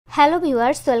Hello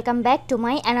viewers, welcome back to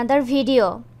my another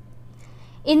video.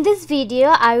 In this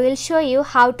video, I will show you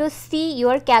how to see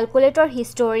your calculator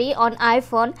history on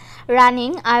iPhone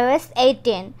running iOS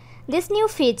 18. This new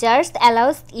features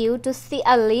allows you to see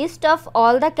a list of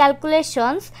all the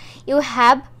calculations you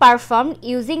have performed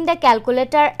using the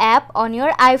calculator app on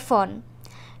your iPhone.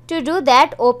 To do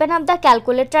that, open up the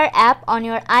calculator app on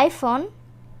your iPhone.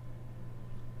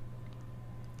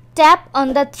 Tap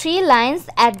on the three lines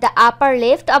at the upper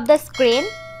left of the screen,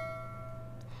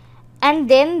 and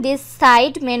then this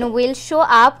side menu will show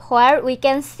up where we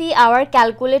can see our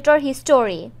calculator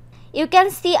history. You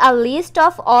can see a list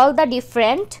of all the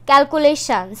different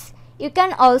calculations. You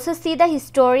can also see the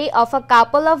history of a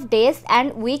couple of days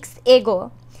and weeks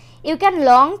ago. You can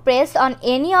long press on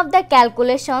any of the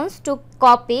calculations to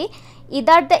copy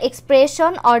either the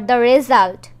expression or the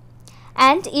result.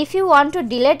 And if you want to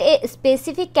delete a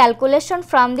specific calculation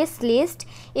from this list,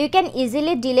 you can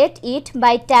easily delete it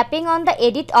by tapping on the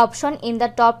edit option in the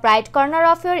top right corner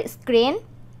of your screen.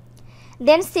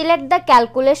 Then select the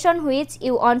calculation which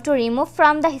you want to remove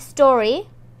from the history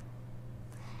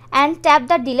and tap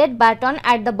the delete button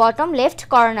at the bottom left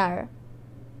corner.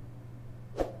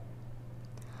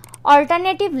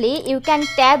 Alternatively, you can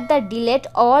tap the delete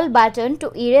all button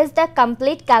to erase the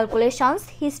complete calculations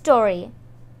history.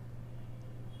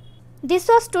 This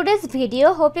was today's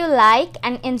video. Hope you like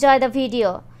and enjoy the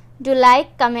video. Do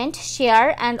like, comment,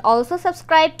 share and also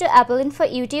subscribe to Apple Info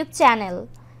YouTube channel.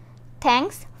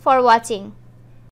 Thanks for watching.